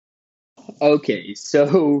Okay,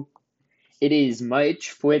 so it is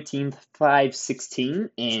March 14th, 5:16,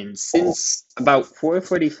 and since about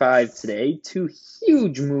 4:45 today, two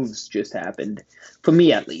huge moves just happened, for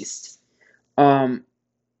me at least. Um,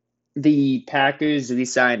 the Packers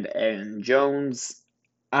re-signed Aaron Jones.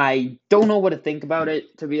 I don't know what to think about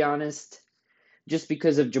it, to be honest. Just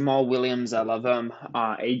because of Jamal Williams, I love him.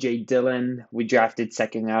 AJ Dillon, we drafted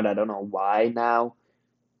second round. I don't know why now.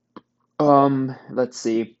 Let's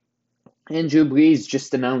see. Andrew Brees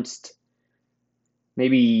just announced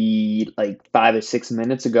maybe like 5 or 6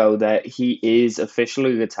 minutes ago that he is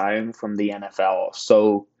officially retiring from the NFL.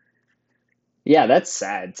 So yeah, that's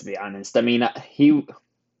sad to be honest. I mean,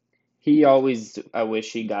 he always I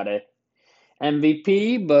wish he got a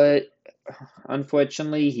MVP, but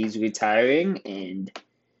unfortunately he's retiring, and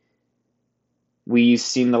we've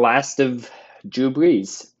seen the last of Drew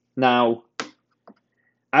Brees. Now,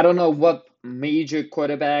 I don't know what major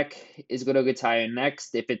quarterback is going to retire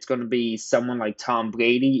next. If it's going to be someone like Tom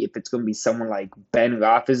Brady, if it's going to be someone like Ben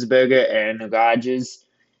Roethlisberger, Aaron Rodgers,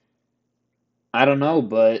 I don't know,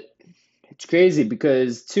 but it's crazy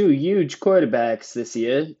because two huge quarterbacks this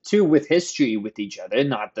year, two with history with each other,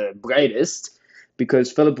 not the brightest,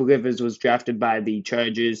 because Philip Rivers was drafted by the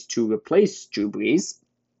Chargers to replace Drew Brees.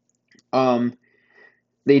 Um,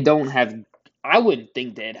 they don't have, I wouldn't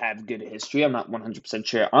think they'd have good history. I'm not 100%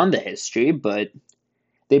 sure on the history, but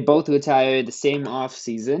they both retired the same off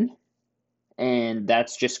season, and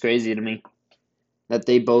that's just crazy to me that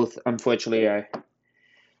they both unfortunately are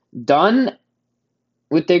done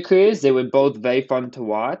with their careers. They were both very fun to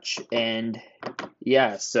watch, and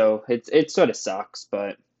yeah, so it sort of sucks,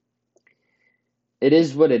 but it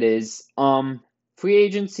is what it is. Free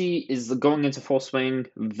agency is going into full swing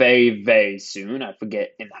very, very soon. I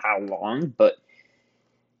forget in how long, but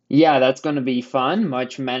yeah, that's going to be fun.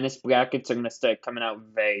 March Madness brackets are going to start coming out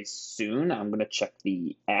very soon. I'm going to check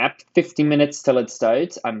the app. 50 minutes till it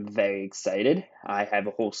starts. I'm very excited. I have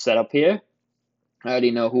a whole setup here. I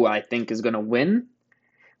already know who I think is going to win.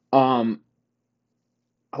 Um,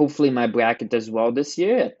 Hopefully my bracket does well this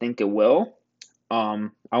year. I think it will.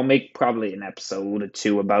 I'll make probably an episode or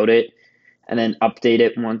two about it and then update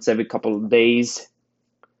it once every couple of days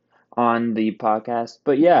on the podcast.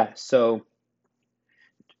 But yeah, so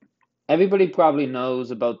everybody probably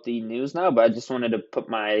knows about the news now, but I just wanted to put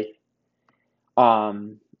my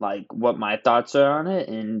like what my thoughts are on it,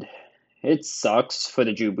 and it sucks for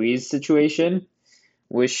the Drew Brees situation.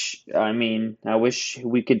 I wish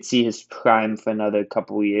we could see his prime for another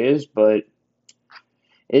couple of years, but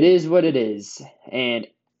it is what it is, and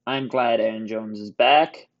I'm glad Aaron Jones is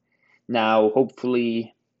back. Now,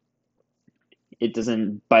 hopefully, it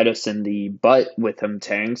doesn't bite us in the butt with him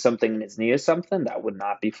tearing something in his knee or something. That would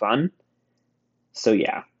not be fun. So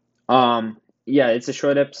yeah, yeah, it's a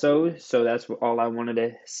short episode, so that's all I wanted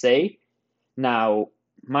to say. Now,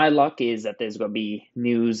 my luck is that there's gonna be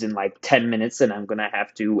news in like 10 minutes and I'm gonna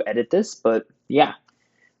have to edit this, but yeah,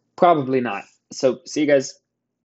 probably not. So, see you guys.